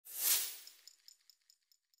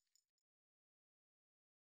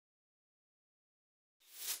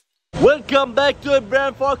Welcome back to a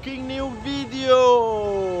brand fucking new video.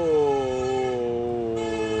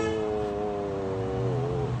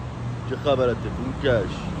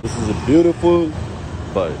 This is a beautiful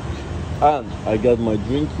bike, and I got my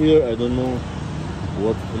drink here. I don't know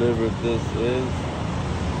what flavor this is.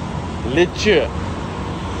 Leche.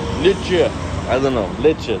 I don't know.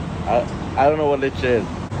 Leche. I don't know what leche is.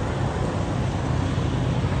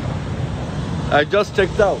 I just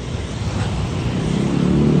checked out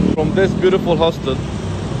from this beautiful hostel.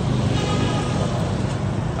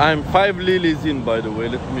 I'm 5 lilies in, by the way.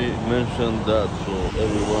 Let me mention that so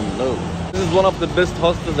everyone knows. This is one of the best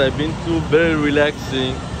hostels I've been to. Very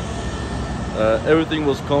relaxing. Everything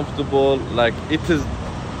was comfortable. Like it is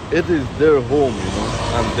their home, you know,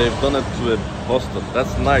 and they've done it to a hostel.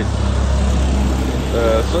 That's nice.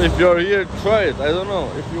 So if you're here, try it. I don't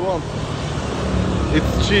know if you want.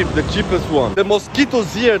 It's cheap, the cheapest one. The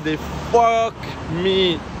mosquitoes here, they fuck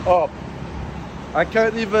me up. I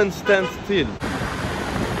can't even stand still.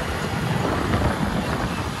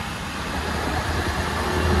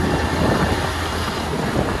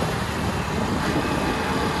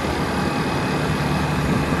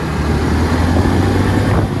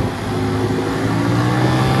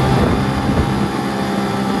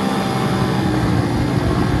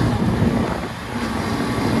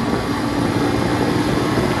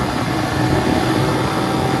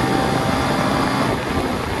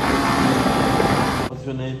 What's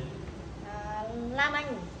your name? Lan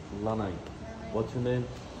Anh. Lanai. What's your name?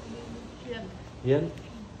 Huyền. Hien?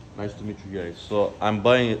 Nice to meet you guys. So I'm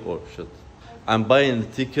buying it. Oh shit. I'm buying the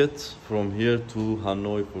ticket from here to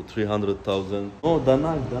Hanoi for 300,000. Oh, Da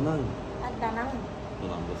Nang. Đà Nẵng.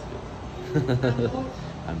 No, I'm just kidding.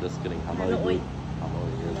 I'm just kidding. Hanoi. Hanoi. Hanoi,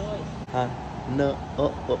 yes. Hanoi. No,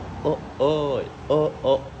 oh, oh, oh, oh, oh,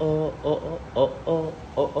 oh, oh, oh, oh,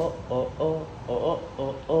 oh, oh, oh, oh, oh,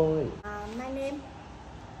 oh, oh. My name.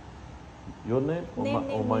 Your name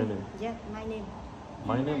or my name? Yes, my name.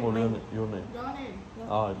 My name or your name? Your name.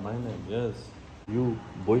 Ah, my name, yes. You,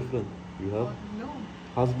 boyfriend, you have? No.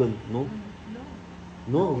 Husband, no? No.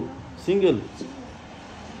 No, single.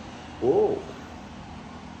 Oh,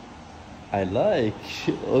 I like.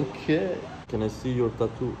 Okay. Can I see your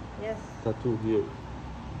tattoo? Yes. Tattoo here.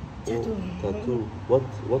 Tattoo. Oh, tattoo.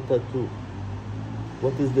 What tattoo?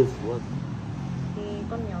 What is this? What? Thì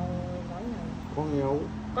con mèo nói này. Con mèo.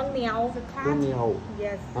 Con mèo. Con mèo.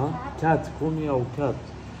 Yes. Huh? Cat. Con mèo. Cat.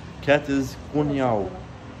 Cat is con mèo.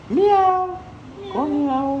 Meow. Con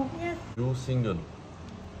mèo. Yes. You single.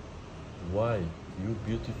 Why? You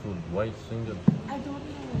beautiful. Why single? I don't know.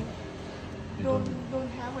 You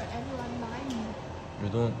Don't have anyone like me. You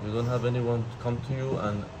don't have anyone to come to you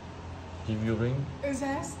and give you ring? Is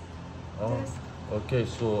that? Oh. Yes. Okay,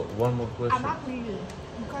 so one more question. I'm ugly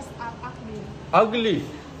because I'm ugly. Ugly?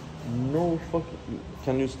 No fuck.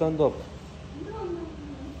 Can you stand up?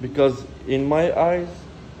 Because in my eyes,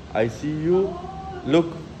 I see you.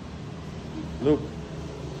 Look.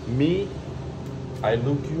 Me. I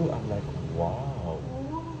look you. I'm like, wow.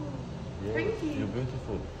 Yeah, Thank you. you're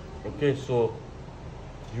beautiful. Okay, so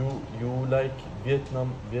you like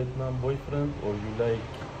Vietnam boyfriend or you like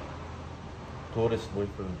tourist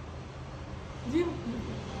boyfriend? You.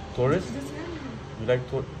 Tourist? The same. You like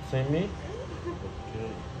to same me?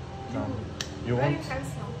 Okay. You Very want?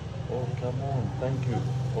 handsome. Oh, come on. Thank you.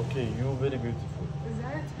 Okay, you very beautiful. Is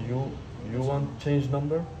that? You want change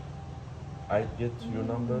number? I get your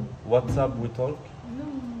number. WhatsApp we talk? No.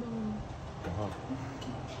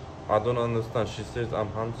 I don't understand. She says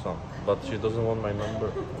I'm handsome, but she doesn't want my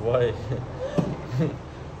number. Why?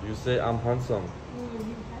 You say I'm handsome. Oh,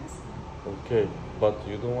 you handsome. Okay, but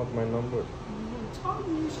you don't want my number.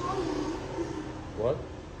 Shorty. What?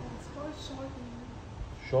 It's called shorty.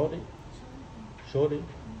 Shorty? Shorty?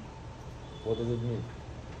 What does it mean?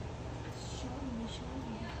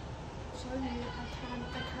 Shorty.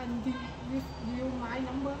 I can't give you my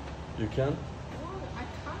number. You can? Oh, I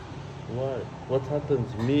can't. Why? What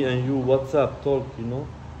happens? Me and you WhatsApp talk, you know?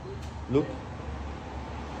 Look.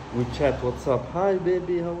 We chat WhatsApp. Hi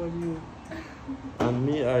baby, how are you? And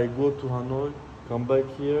me, I go to Hanoi, come back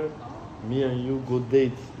here. Me and you go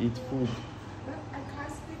date, eat food. But I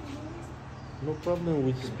can't speak English. No problem,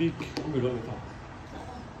 we speak.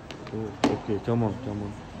 Oh, okay, come on.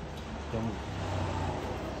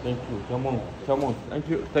 Thank you, come on.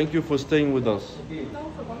 Thank you for staying with us.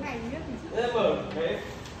 Đâu phải có ngày biết.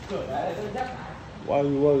 Why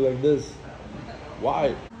you walk like this?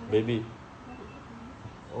 Why? Baby.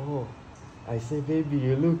 Oh, I say baby,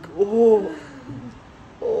 you look.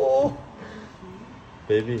 Oh.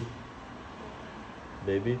 Baby.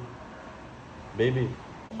 Baby.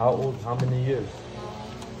 How old? How many years?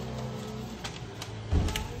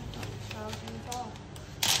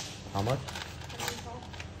 How much?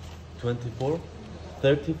 24?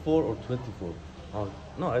 34 or 24? Oh,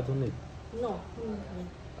 no, I don't need. No.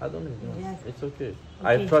 I don't need. No. Yes. It's okay.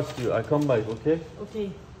 Okay. I trust you. I come back, okay?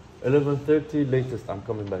 Okay. 11:30 latest, I'm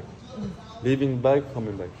coming back. Leaving back,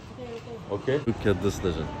 coming back. Okay? Look at this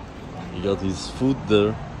legend. He got his food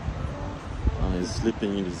there and he's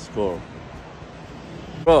sleeping in his car.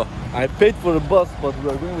 Bro, I paid for a bus, but we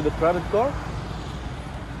are going with a private car?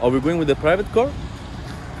 Are we going with a private car?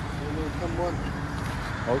 Come on.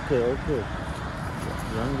 Okay, okay.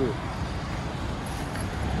 Yango.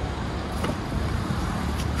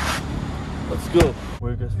 Let's go.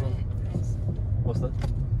 Where are you guys from? France. What's that?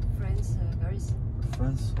 France, Paris.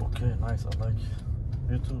 France? Okay, nice. I like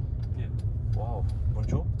you too. Yeah. Wow.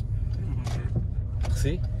 Bonjour.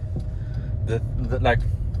 See? Like,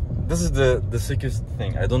 this is the sickest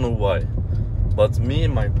thing. I don't know why. But me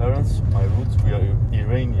and my parents, my roots, we are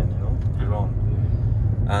Iranian, you know? Iran.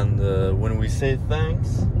 And when we say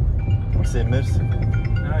thanks, we say merci.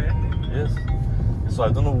 Ah, yeah. Yes. So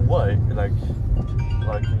I don't know why. Like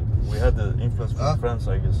we had the influence from France,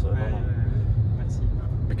 I guess. I don't know. Merci.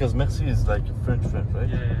 Because merci is like French, right?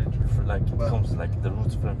 Yeah, true. Like it comes like the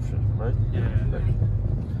roots French, right? Yeah. Like,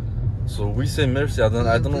 so we say merci. I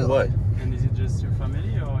don't know why. And is it just your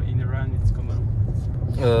family or in Iran it's common?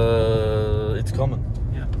 It's common.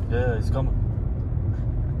 Yeah. Yeah, it's common.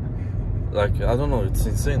 Like I don't know. It's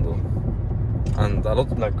insane though. And a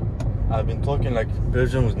lot like I've been talking like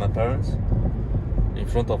Persian with my parents in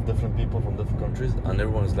front of different people from different countries, and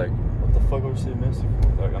everyone's like, "What the fuck are you saying merci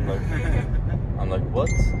for?" Like I'm like, what?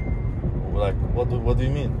 Like what do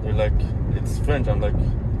you mean? They're like, it's French. I'm like,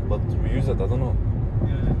 but we use it. I don't know.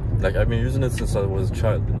 Yeah. Like I've been using it since I was a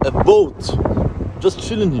child. A boat, just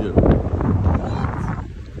chilling here.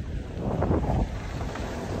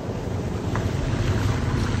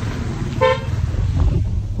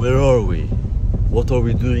 Where are we? What are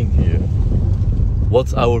we doing here?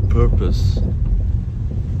 What's our purpose?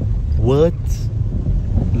 What?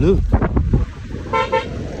 Look.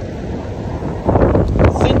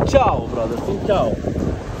 Xin ciao, brother. Xin ciao.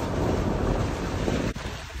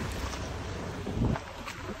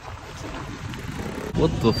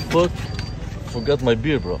 What the fuck? Forgot my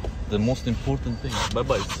beer, bro. The most important thing. Bye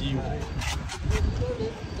bye. See you.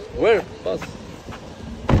 Where? Pass.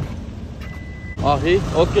 Ah, he?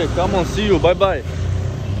 Okay, come on. See you. Bye bye.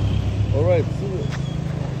 Alright, see you.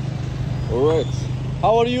 Alright.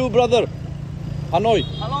 How are you, brother? Hanoi.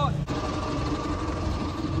 Hello.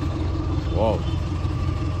 Wow.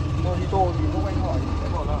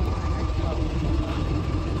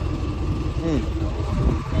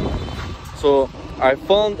 So I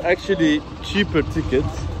found actually cheaper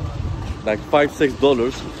tickets, like $5-6,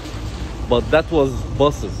 but that was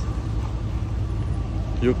buses.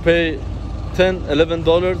 You pay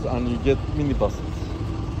 $10-11 and you get minibuses.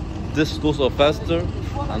 Those are faster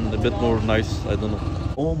and a bit more nice, I don't know.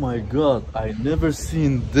 Oh my god, I never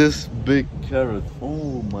seen this big carrot.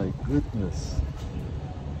 Oh my goodness.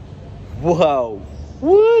 Wow.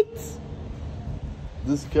 What?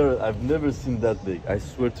 This carrot, I've never seen that big, I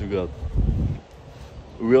swear to god.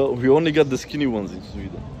 We only got the skinny ones in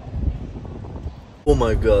Sweden. Oh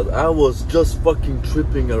my god, I was just fucking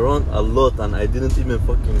tripping around a lot and I didn't even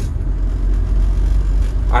fucking...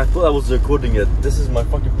 I thought I was recording it. This is my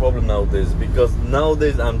fucking problem nowadays, because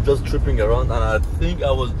nowadays I'm just tripping around and I think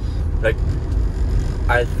I was like,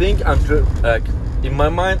 I think I'm like, in my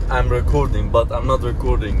mind I'm recording, but I'm not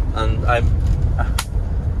recording, and I'm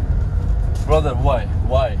brother, why?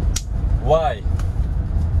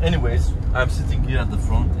 Anyways, I'm sitting here at the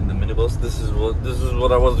front in the minibus. This is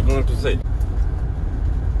what I was going to say.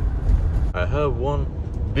 I have one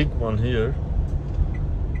big one here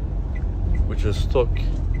which is stuck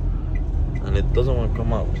and it doesn't want to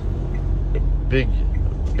come out. A big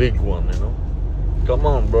one, you know. Come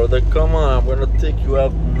on, brother, come on, I'm gonna take you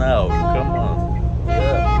out now. Come on.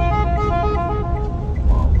 Yeah.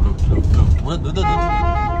 Wow, look.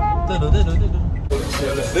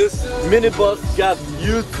 This minibus got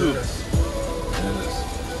YouTube.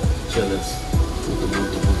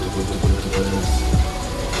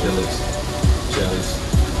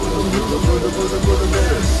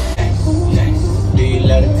 Do you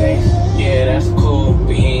let it taste? Yeah, that's cool,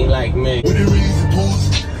 but he ain't like me. When it really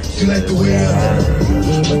supposed, you like the way I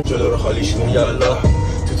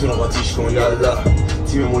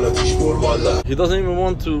He doesn't even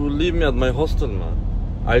want to leave me at my hostel, man.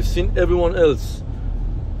 I've seen everyone else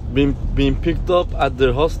being picked up at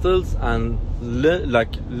their hostels and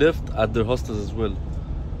left at their hostels as well.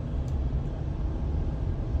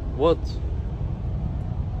 What?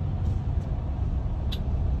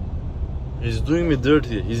 He's doing me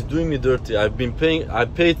dirty. He's doing me dirty. I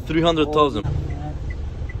paid 300,000.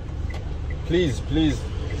 Please, please.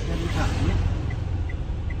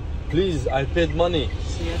 Please, I paid money.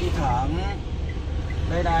 Xe đi thẳng.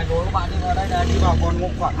 Đây này, đối các bạn đi vào đây này, đi vào còn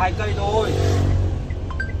khoảng 2 cây thôi.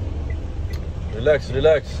 Relax,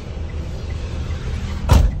 relax.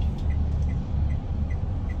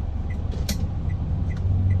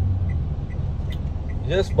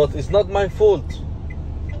 Yes, but it's not my fault.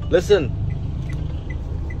 Listen.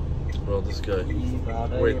 Bro, this guy. Đi vào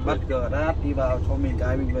đây, Wait, bắt wait. cờ đáp, đi vào cho mình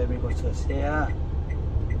cái mình về mình còn sửa xe.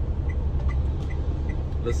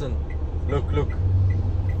 Listen. Look, look.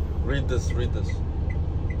 Read this, read this.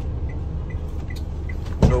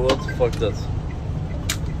 You know what? Fuck that.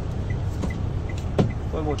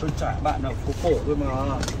 Tôi một tôi trả bạn ở phố cổ thôi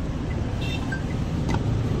mà.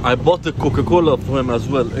 I bought a Coca-Cola for him as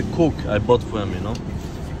well. A Coke I bought for him, you know?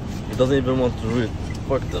 He doesn't even want to read.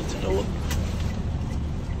 Fuck that, you know what?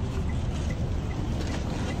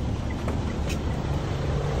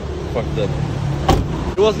 Fuck that.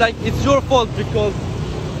 It was like, it's your fault because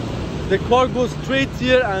the car goes straight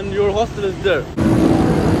here and your hostel is there.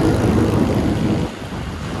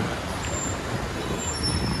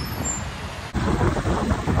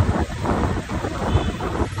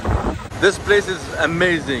 This place is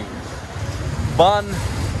amazing. Banh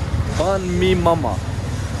Mi Mama.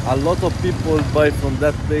 A lot of people buy from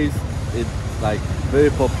that place. It's like very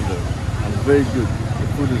popular and very good. The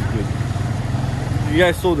food is good. You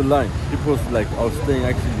guys saw the line. People are staying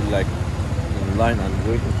actually like in line and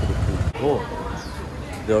waiting for the food. Oh,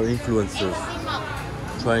 there are influencers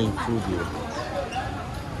trying food here.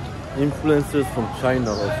 Influencers from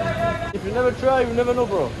China or something. If you never try, you never know,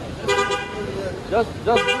 bro. Just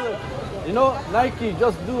do it. You know, Nike,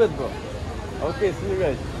 just do it, bro. Okay, see you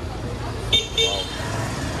guys.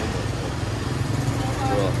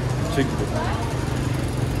 Wow.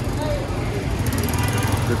 Bro,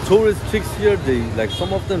 the tourist chicks here, they like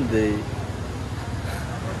some of them they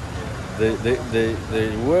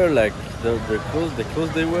wear like their clothes. The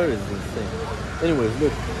clothes they wear is insane. Anyways,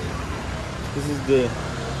 look. This is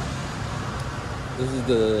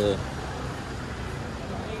the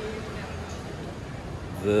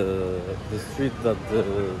street that the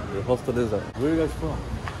hostel is at. Where are you guys from?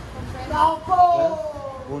 Yeah?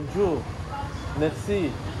 Bonjour.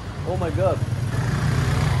 Merci. Oh my god.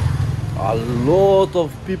 A lot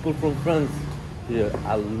of people from France here.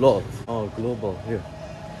 A lot. Oh, global here.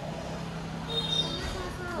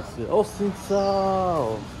 Let's see. Oh,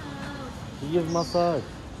 Sinsao. You give massage.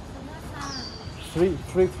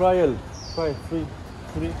 Free trial. Try free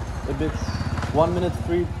a bit. 1 minute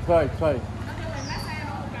free. Try.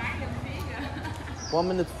 1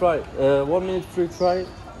 minute try. 1 minute free try.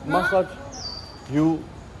 Massage. You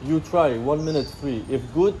try 1 minute free. If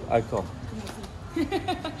good, I come.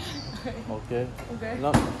 Okay. Okay.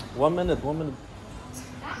 No, 1 minute. Thôi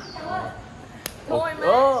Okay. mà.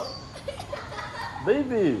 Oh,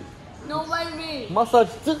 baby. No baby. Massage.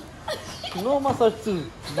 No massage too.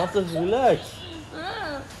 Massage. Relax.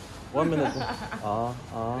 1 minute. Ông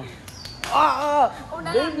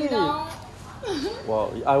đã làm gì Baby. đâu.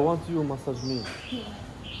 Wow, I want you massage me.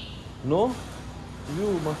 No?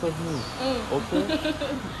 You massage me. Okay?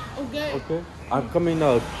 Okay. Okay? I'm coming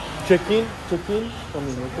now. Check in.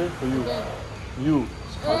 Coming, okay? For you. Okay. You.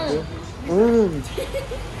 Okay?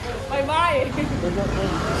 Bye bye.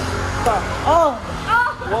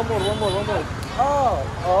 One more.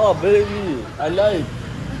 Oh, baby. I like.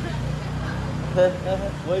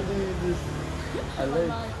 Why do you do this? I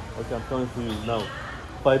like. Okay, I'm coming for you now.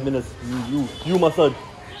 5 minutes. You massage.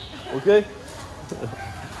 Okay?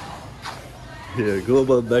 Here,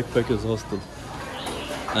 Global Backpackers Hostel.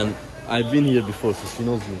 And I've been here before, so she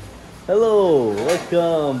knows me. Hello,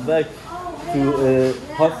 welcome back to a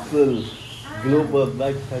hostel. Global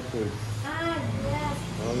Backpackers.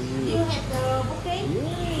 How are you?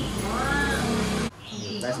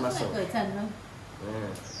 Nice muscle.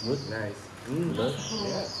 Good? Nice.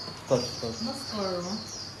 Nice. Touch.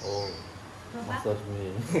 Oh, massage me.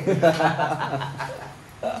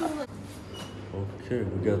 Okay,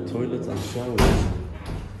 we got toilets and showers.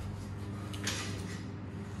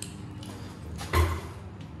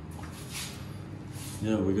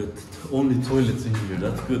 Yeah, we got only toilets in here.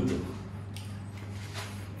 That's good though.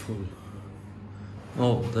 Cool.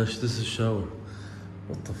 Oh, this is shower.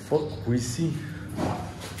 What the fuck? We see.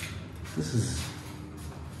 This is.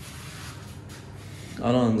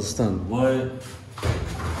 I don't understand why.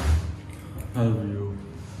 How do you?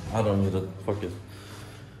 I don't need it. Fuck it.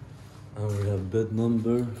 And we have bed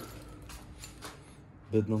number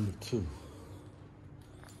 2.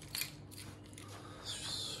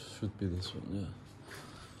 should be this one, yeah.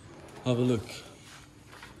 Have a look.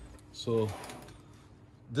 So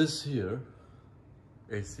this here,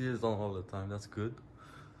 AC is on all the time, that's good.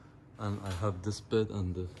 And I have this bed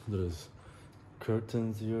and there is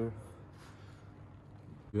curtains here.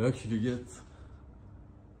 You actually get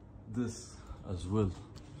this as well.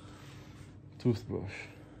 Toothbrush.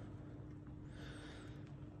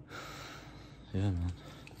 Yeah, man.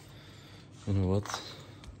 You know what?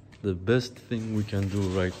 The best thing we can do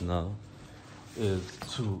right now is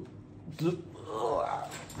to do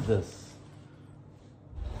this.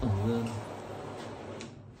 And then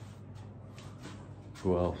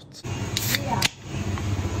go out.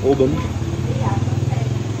 Open.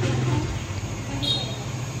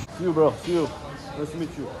 See you, bro. See you. Nice to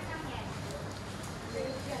meet you.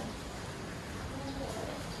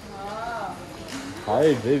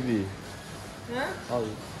 Hi, baby. Hả? How are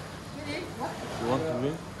you? Cái gì? What? You want to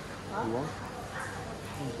win? Hả? You want?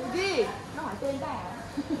 Cái gì? Nó hỏi tên ta hả?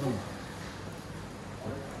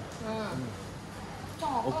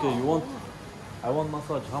 Okay, you want? I want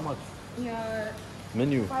massage. How much?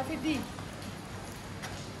 Menu. 550.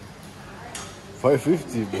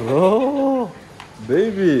 550, bro.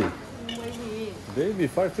 Baby. Baby. Baby,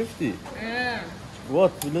 550. À.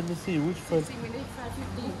 What? Let me see. Which five?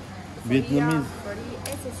 550. Vietnamese. For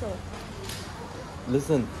the essential.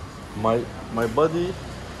 Listen, my body is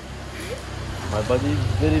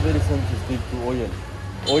very sensitive to oil.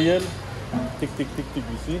 Oil, tick tick tick tick.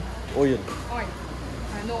 You see, oil. Oil.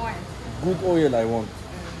 No oil. Good oil I want.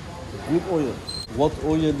 Good oil. What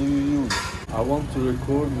oil do you use? I want to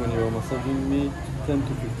record when you're massaging me 10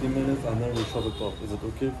 to 15 minutes and then we shove it off. Is it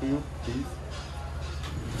okay for you, please?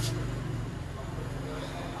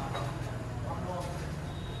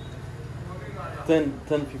 Ten,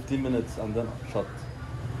 15 minutes and then shut.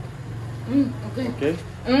 Okay. Okay?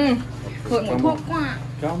 Thôi Come một thuốc on. quá.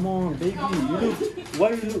 Come on, baby. You look.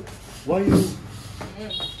 Why you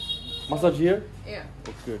massage here? Yeah.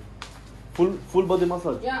 Okay. Full body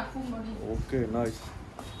massage. Yeah, full body. Okay, nice.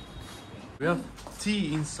 We have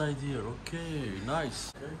tea inside here. Okay,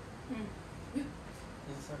 nice. Okay.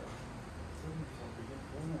 Inside.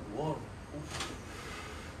 Warm.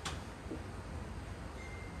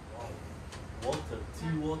 Wow. Water,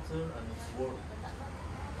 tea water, and it's warm.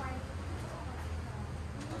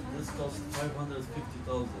 And this costs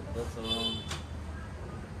 550,000. That's around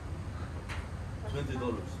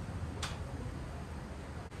 $20.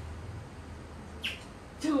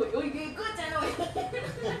 Trời ơi, ghê quá trời ơi.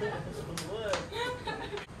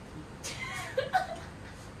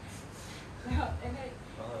 Nào, em đây.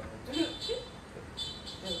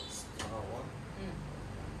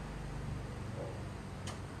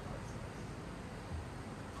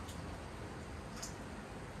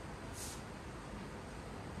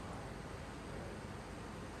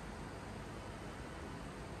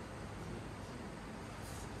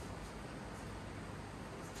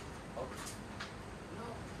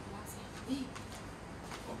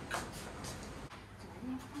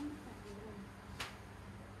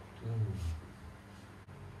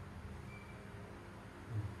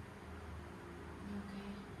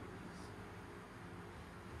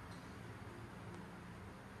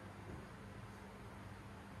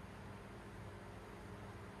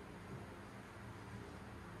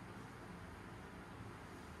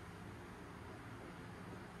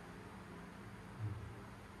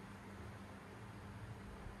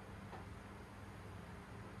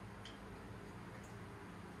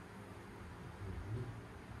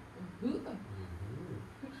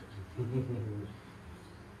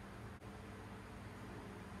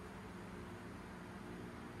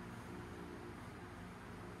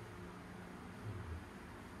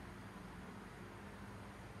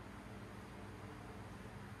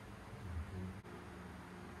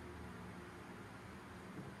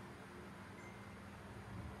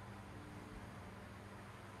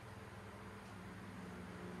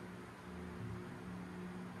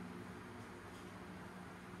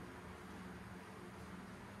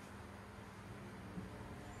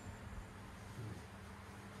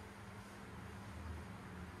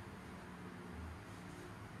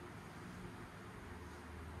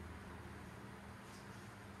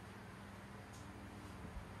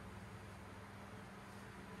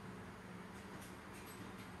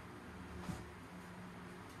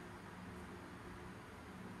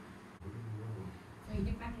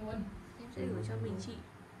 Giúp anh luôn. Em sẽ gửi cho mình chị.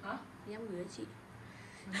 Hả? Thì em gửi cho chị.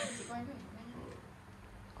 Chị quay với.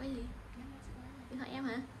 Quay gì? Điện thoại em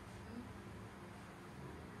hả?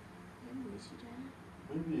 Em gửi chị ra.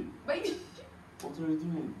 Baby, Baby. what are you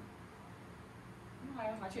doing?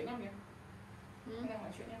 Hỏi chuyện em kìa. Em đang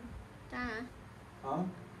hỏi chuyện em. Ta hả? Huh?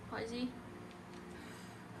 Hỏi gì?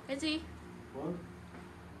 Cái gì? What?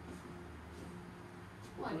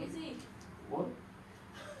 Hỏi cái gì? What?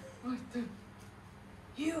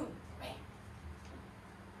 You.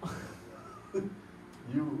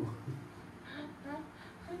 You.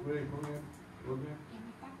 Wait, come here. Come here.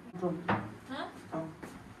 Come. Hả? Come.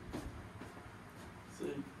 Say.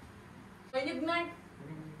 Phê nhức nách.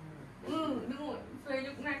 Đúng rồi, phê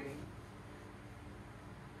nhức nách.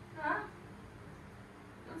 Hả?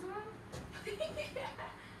 Làm sao?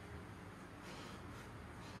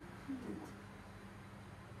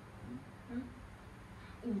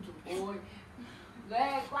 Ui trời ơi,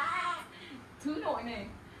 ghê quá. Thứ nội này.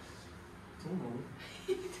 Thứ nội.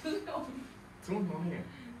 Thứ nội. Thứ nội nè.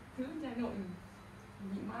 Thứ nhà nội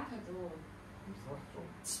bị mát thật rồi.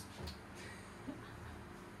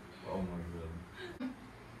 Oh my god.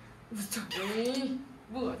 Trời ơi,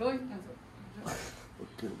 vừa thôi.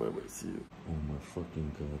 Okay, bye bye, see you. Oh my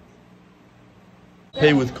fucking god.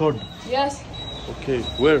 Pay with card. Yes. Okay,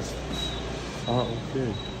 where? Ah,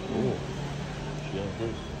 okay. Oh. Yeah,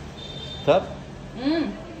 here. Tap?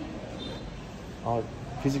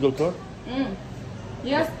 Physical card?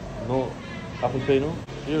 Yes. No. Apple Pay, no?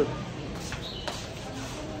 Here.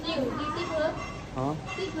 Đi tiếp nữa. Huh?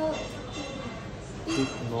 Tiếp nữa. Tip?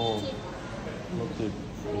 No. No tip.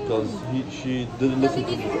 Because she didn't listen to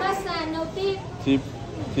me. Massage, no tip.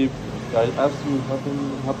 Tip. I asked you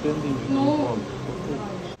happened. No. Okay.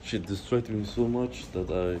 She distracted me so much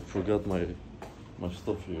that I forgot my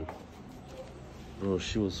stuff here. Bro,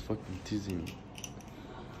 she was fucking teasing me.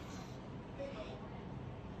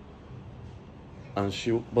 And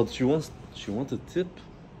she wanted tip.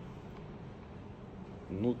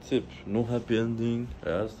 No tip, no happy ending. I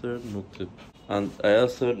asked her, no tip. And I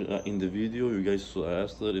asked her in the video, you guys saw, I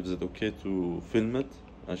asked her if it's okay to film it,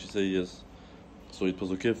 and she said yes. So it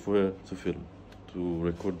was okay for her to film, to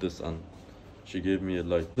record this, and she gave me a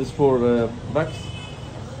light. This for backs.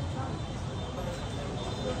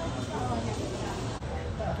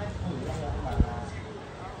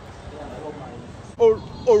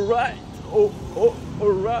 Alright.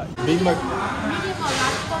 Alright. Big Mac. Medium or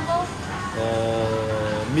large combo?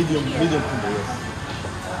 Medium combo, yes.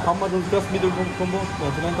 How much does cost medium combo?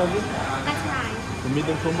 99,000? That's nice. The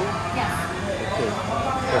medium combo? Yes. Okay.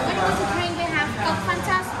 What do you want to drink? We have Coke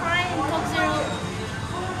Fanta, Sprite, and Coke Zero.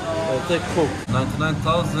 I'll take Coke.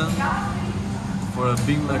 99,000 for a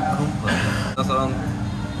Big Mac combo. That's around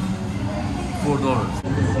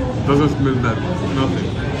 $4. Doesn't smell bad. Nothing.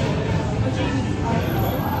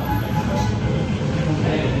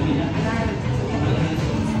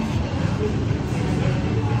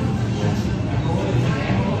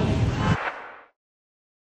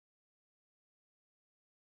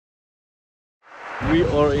 We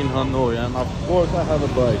are in Hanoi, and of course I have a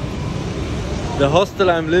bike. The hostel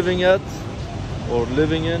I'm living at or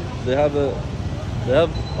living in, they have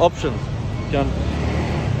options. You can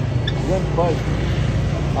rent bike.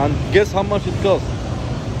 And guess how much it costs?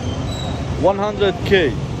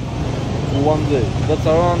 100K for one day. That's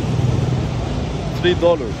around $3.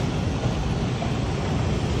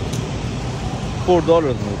 $4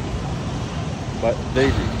 maybe. But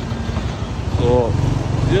daily. So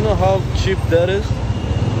do you know how cheap that is?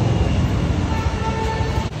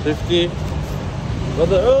 50,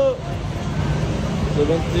 brother,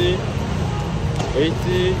 70,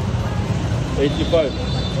 80, 85,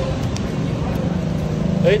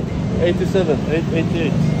 87,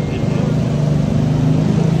 88,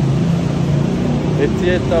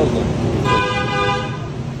 88,000.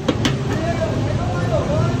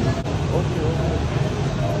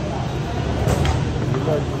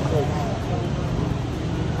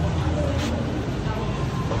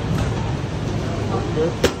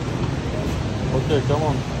 Okay, come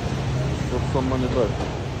on. Put some money back.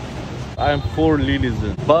 I'm for Lilies.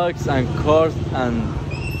 Bikes and cars and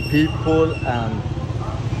people and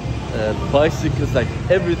bicycles, like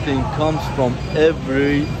everything comes from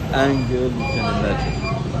every angle you can imagine.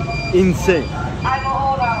 Insane.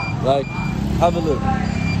 Like, have a look.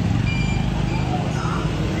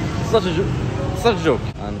 Such a joke.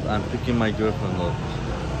 And I'm picking my girlfriend up.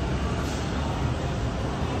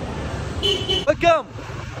 Welcome!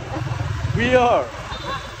 We are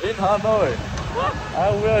in Hanoi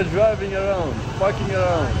and we are driving around, parking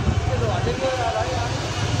around.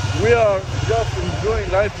 We are just enjoying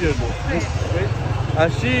life here though.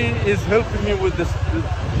 And she is helping me with this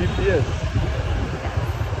GPS.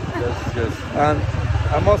 Yes. And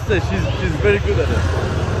I must say she's very good at it.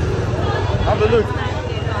 Have a look.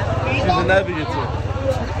 She's a navigator.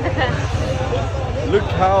 Look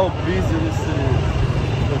how busy this city is.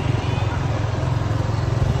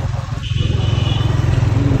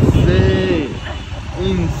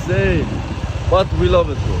 insane. But we love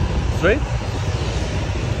it though. Straight?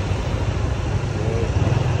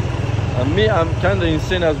 And me, I'm kind of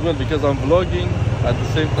insane as well because I'm vlogging at the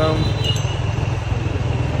same time.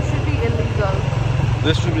 It should be illegal.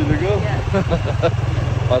 This should be legal? Yeah.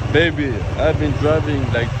 But baby, I've been driving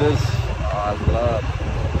like this a lot.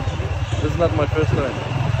 This is not my first time.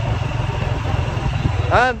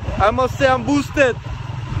 And I must say I'm boosted.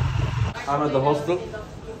 I'm at the hostel.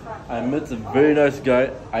 I met a very nice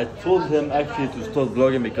guy. I told him actually to start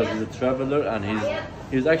vlogging because he's a traveler and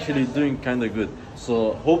he's actually doing kind of good.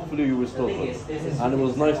 So hopefully you will start. And it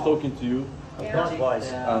was nice talking to you.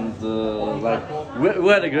 And like we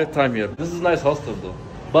had a great time here. This is a nice hostel though.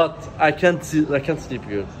 But I can't sleep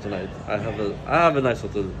here tonight. I have a nice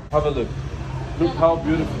hotel. Have a look. Look how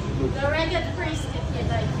beautiful she looks. The ragged priest if you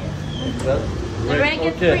like it. That? The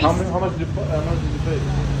ragged Okay, priest. how much did you pay?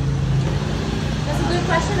 That's a good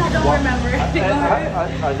question. I don't remember.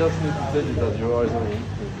 I just need to tell you that your eyes are really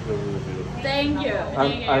beautiful. Thank you.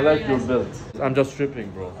 And I like your belt. I'm just tripping,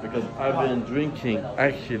 bro, because I've been drinking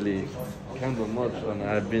actually kind of much and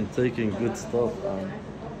I've been taking good stuff and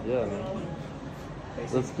yeah, man.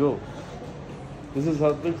 Let's go. This is how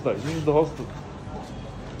it looks like. This is the hostel.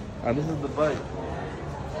 And this is the bike.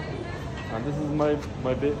 And this is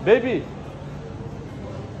my baby.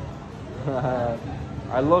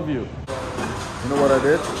 I love you. You know what I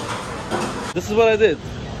did? This is what I did.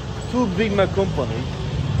 2 Big Mac company,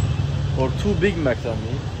 or 2 Big Macs I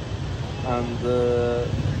mean, and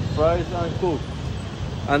fries and Coke.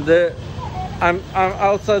 And I'm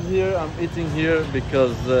outside here. I'm eating here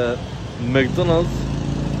because McDonald's,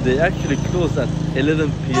 they actually close at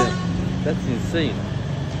 11 p.m. That's insane.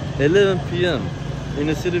 11 p.m. in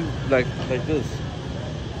a city like this.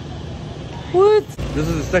 What? This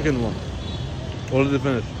is the second one. Already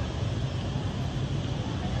finished.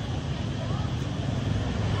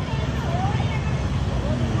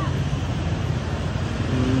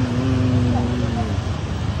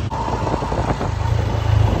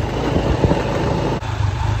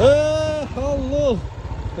 Hello.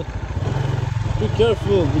 Be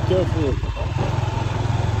careful, be careful.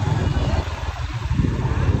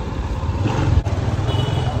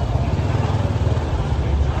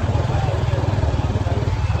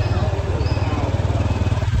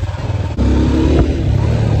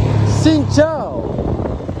 Xin chào.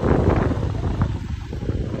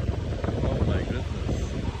 Oh my goodness.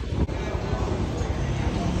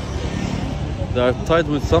 They are tied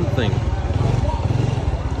with something.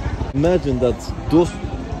 Imagine that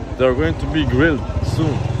they're going to be grilled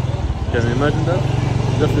soon. Can you imagine that?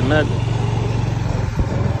 Just imagine.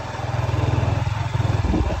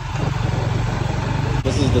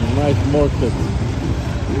 This is the night market.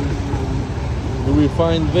 Do we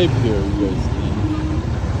find vape here, you guys think?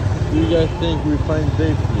 Do you guys think we find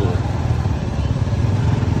vape here?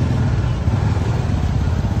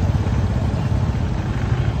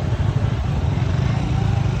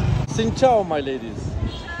 Xin chào, my ladies.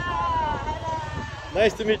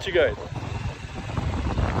 Nice to meet you guys.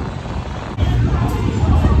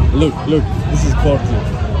 Look, look, this is party.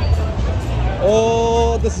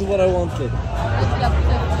 Oh, this is what I wanted.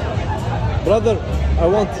 Brother, I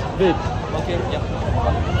want vape. Okay, yeah.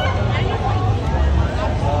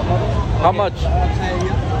 How much?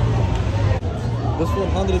 This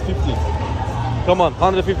one 150. Come on,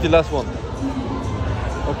 150 last one.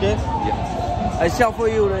 Okay? Yeah. I sell for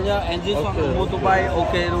you, and this one motorbike,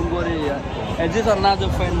 okay, don't worry. And this another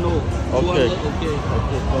friend, no. Okay. Okay.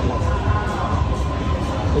 Okay, come on.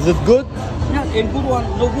 Is it good? Yeah, and good one,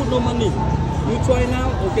 no good, no money. You try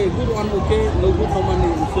now, okay, good one, okay, no good, no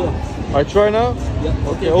money, sure. I try now? Yeah.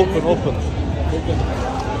 Okay, open, open. Okay.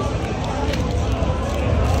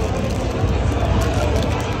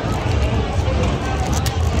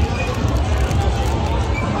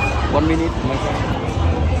 1 minute, my friend.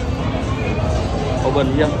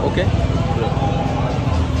 Open, yeah, okay.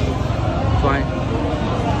 Fine.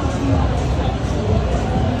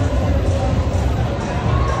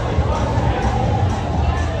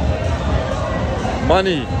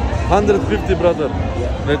 Money, 150, brother.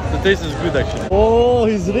 The taste is good actually. Oh,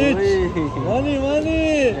 he's rich. Money,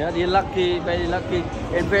 money. Yeah, you're lucky, very lucky.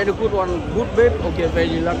 And very good one, good babe, okay,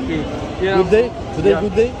 very lucky. Yeah. Good day? Today Yeah.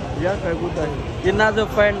 good day? Yeah, very good day. Another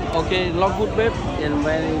friend, okay, not good babe, and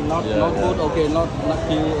very not good, okay, not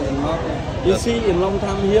lucky, and not. You see, in long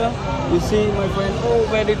time here, you see my friend, oh,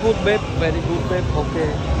 very good babe, okay.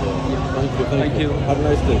 Thank you, Thank you. Have a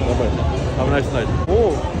nice day. Bye bye. Have a nice night.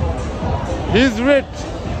 Oh, he's rich.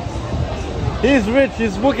 He's rich.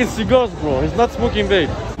 He's smoking cigars, bro. He's not smoking vape.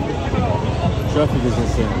 Traffic is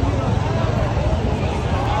insane.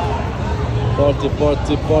 Party,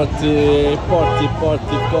 party, party, party,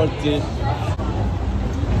 party, party.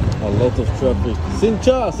 A lot of traffic.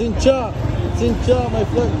 Sincha, Sincha, Sincha, my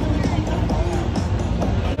friend.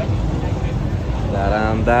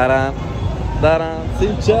 Daran, daran, daran.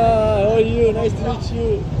 Sincha, how are you? Nice to meet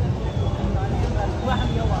you.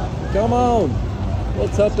 Come on.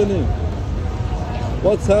 What's happening?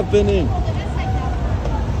 What's happening?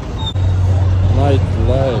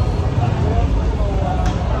 Nightlife.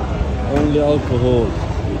 Only alcohol.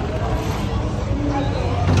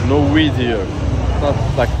 No weed here. Not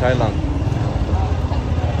like Thailand.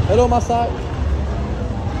 Hello, Masai.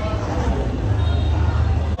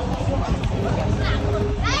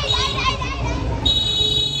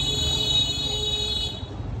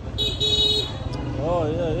 Oh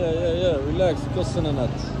yeah. Relax. Kossana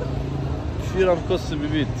nat. Shiram kossi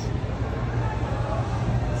bibit.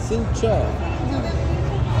 Sincha.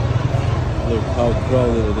 Look how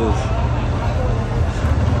crowded it is.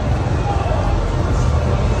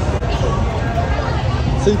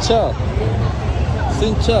 Sincha.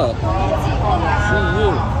 Sincha. See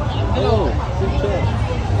you. Hello. Sincha.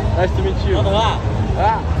 Nice to meet you. See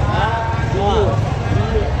you.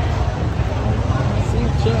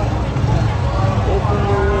 Sincha. Open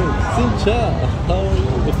the way. Sincha. How are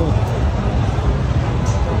you?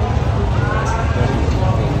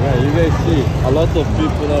 Yeah, you guys see a lot of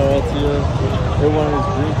people are out here. Everyone is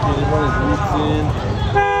drinking, everyone is eating.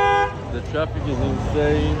 The traffic is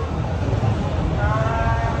insane.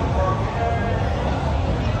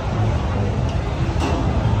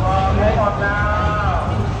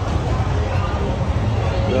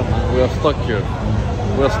 Yeah, we are stuck here.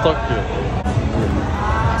 We are stuck here.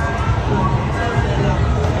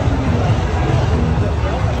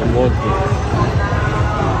 I'm walking.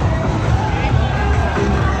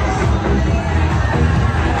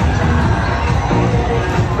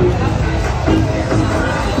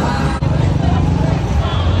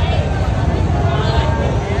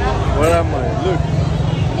 Where am I? Look.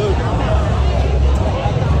 Look.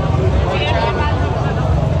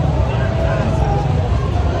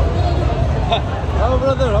 Hello,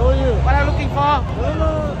 brother. How are you? What are you looking for? No.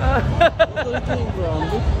 What are you doing, bro? I'm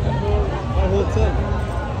looking for my hotel.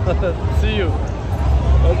 See you.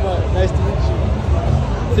 Bye. Nice to meet you.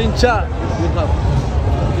 Sincha. Good luck.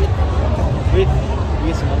 With?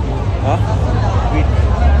 Huh?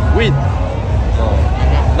 With? Oh.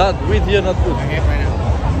 Not with here, not good.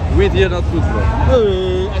 With here, not good, bro.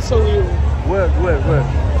 I saw you. Where?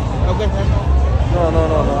 Okay. No.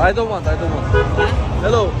 I don't want.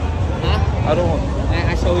 Hello. Huh? I don't want.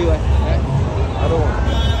 I saw you. I don't want.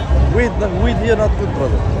 With here, not good,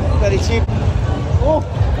 brother. Very cheap. Oh.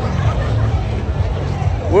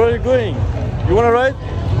 Where are you going? You wanna ride?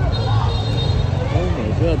 Oh my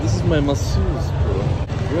god, this is my masseuse, bro.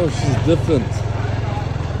 Bro, she's different.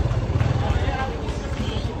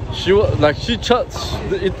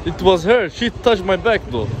 It was her. She touched my back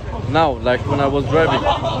though. Now, like when I was driving.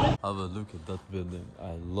 Have a look at that building.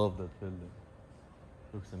 I love that building.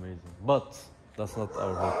 Looks amazing. But that's not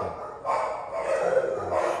our hotel.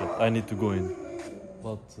 Oh shit, I need to go in.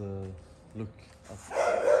 But look at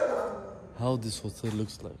how this hotel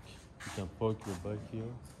looks like. You can park your bike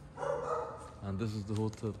here. And this is the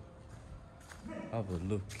hotel. Have a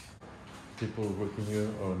look. People working here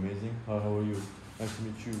are amazing. How are you? Nice to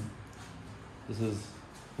meet you. This is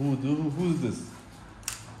who's this?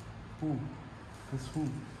 Who? This who?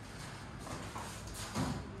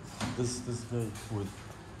 This guy with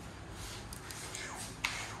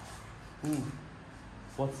who?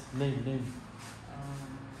 What's name?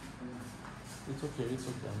 It's okay. I'm just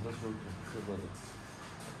working. Sorry about it.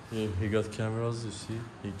 Here he got cameras. You see,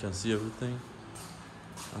 he can see everything.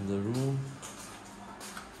 And the room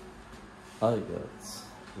I got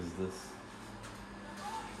is this.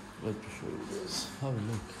 Let me show you this. Have a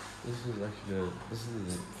look. This is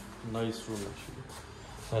a nice room actually.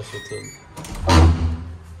 Nice hotel.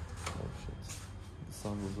 Oh shit. The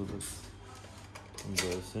sound was a bit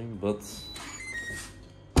embarrassing, but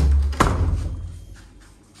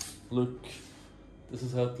look. This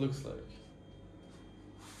is how it looks like.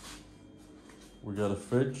 We got a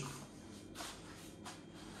fridge.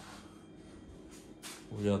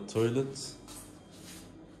 We got toilets.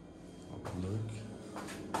 Have a look.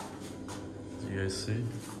 Do you guys see?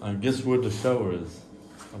 And guess where the shower is?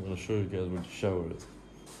 I'm gonna show you guys where the shower is.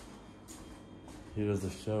 Here's the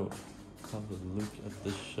shower. Have a look at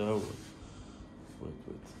the shower. Wait.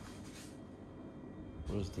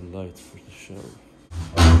 Where's the light for the shower?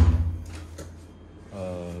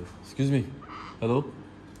 Excuse me. Hello?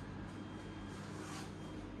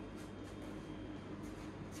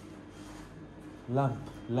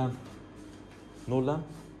 Lamp. No lamp?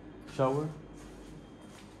 Shower?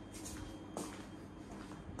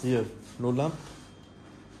 Here, no lamp?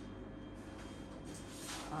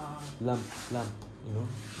 Lamp, you know,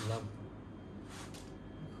 lamp.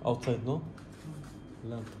 Outside, no?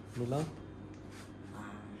 Lamp, no lamp?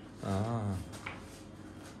 Ah.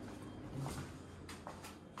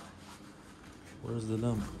 Where's the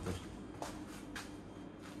lamp?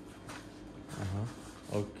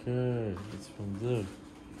 Okay, it's from there.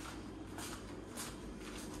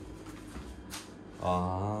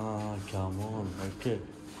 Ah, come on. Okay.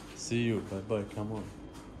 See you. Bye bye. Come on.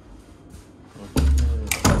 Okay.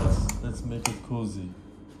 Let's make it cozy.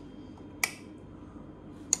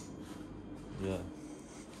 Yeah.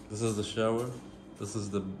 This is the shower. This is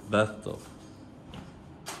the bathtub.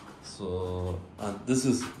 So, and this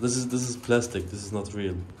is plastic. This is not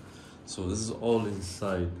real. So this is all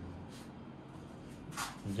inside.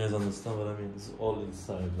 You guys understand what I mean? It's all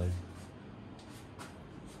inside, like.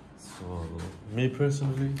 So, me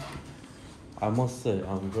personally, I must say,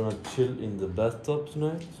 I'm gonna chill in the bathtub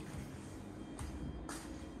tonight.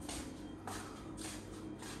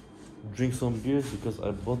 Drink some beers because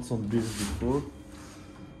I bought some beers before.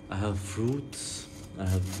 I have fruits, I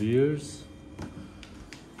have beers,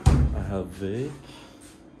 I have vape.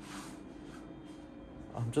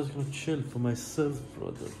 I'm just gonna chill for myself,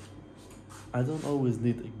 brother. I don't always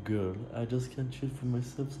need a girl. I just can chill for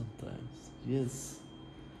myself sometimes. Yes.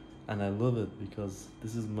 And I love it because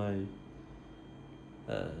this is my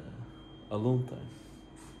alone time.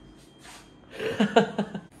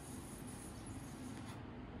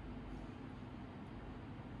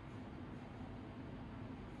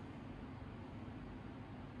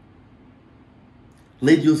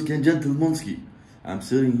 Ladies and gentlemen, I'm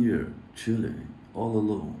sitting here chilling all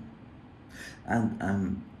alone, and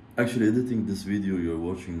I'm actually editing this video you're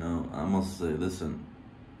watching now. I must say, listen,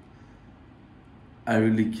 I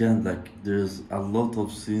really can't, like, there's a lot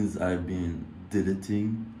of scenes I've been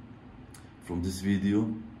deleting from this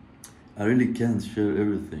video. I really can't share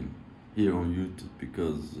everything here on YouTube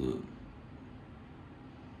because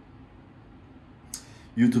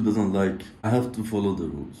YouTube doesn't like, I have to follow the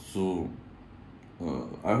rules. So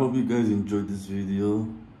I hope you guys enjoyed this video.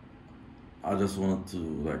 I just wanted to,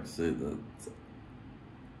 like, say that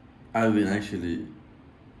I've been actually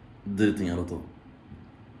deleting a lot of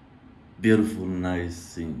beautiful, nice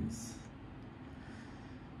scenes.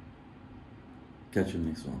 Catch you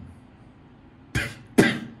next one.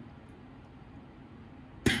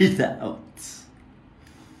 Peace out.